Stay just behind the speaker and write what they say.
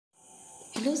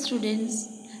Hello students,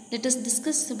 let us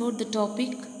discuss about the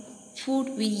topic food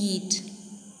we eat.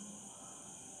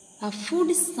 Our food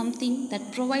is something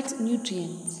that provides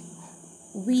nutrients.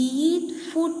 We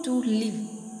eat food to live.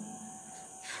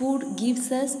 Food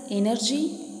gives us energy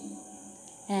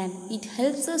and it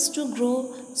helps us to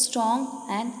grow strong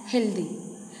and healthy.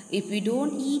 If we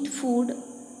don't eat food,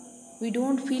 we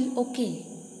don't feel okay.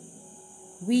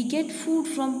 We get food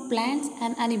from plants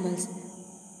and animals.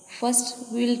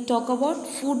 First, we will talk about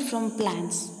food from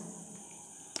plants.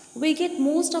 We get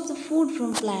most of the food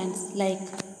from plants like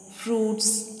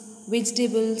fruits,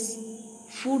 vegetables,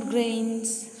 food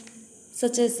grains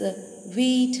such as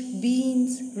wheat,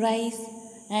 beans, rice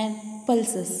and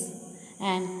pulses.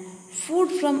 And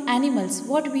food from animals,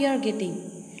 what we are getting?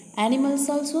 Animals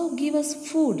also give us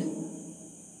food.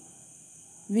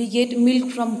 We get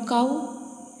milk from cow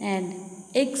and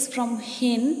eggs from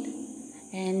hen,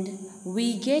 and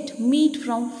we get meat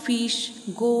from fish,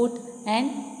 goat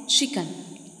and chicken.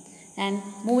 And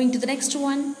moving to the next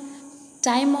one,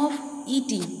 time of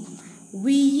eating.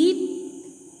 We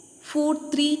eat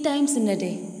food 3 times in a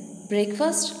day: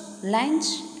 breakfast, lunch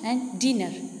and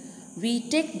dinner. We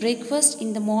take breakfast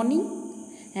in the morning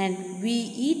and we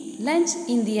eat lunch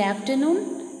in the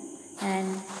afternoon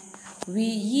and we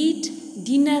eat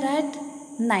dinner at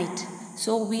night.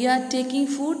 So we are taking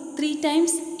food 3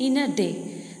 times in a day.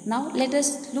 Now let us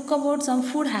look about some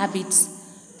food habits.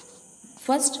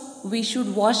 First, we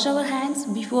should wash our hands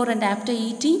before and after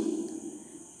eating,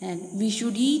 and we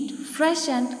should eat fresh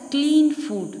and clean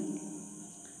food.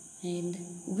 And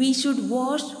we should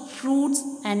wash fruits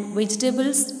and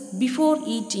vegetables before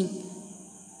eating.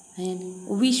 And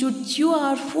we should chew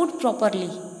our food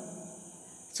properly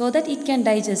so that it can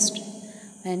digest.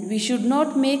 And we should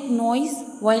not make noise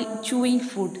while chewing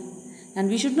food. And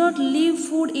we should not leave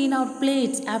food in our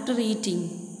plates after eating.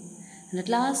 And at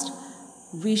last,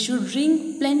 we should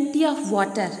drink plenty of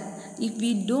water. If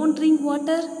we don't drink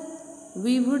water,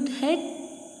 we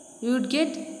would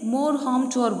get more harm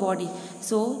to our body.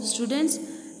 So students,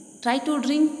 try to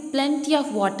drink plenty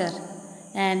of water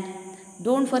and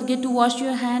don't forget to wash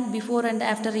your hand before and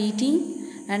after eating.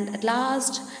 And at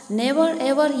last, never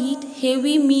ever eat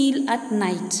heavy meal at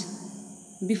night.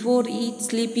 Before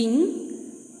sleeping,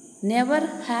 never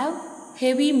have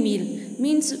heavy meal.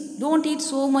 Means don't eat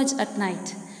so much at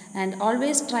night. And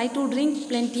always try to drink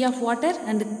plenty of water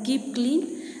and keep clean.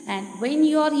 And when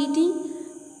you are eating,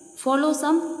 follow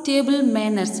some table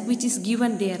manners which is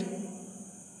given there.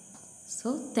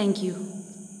 So thank you.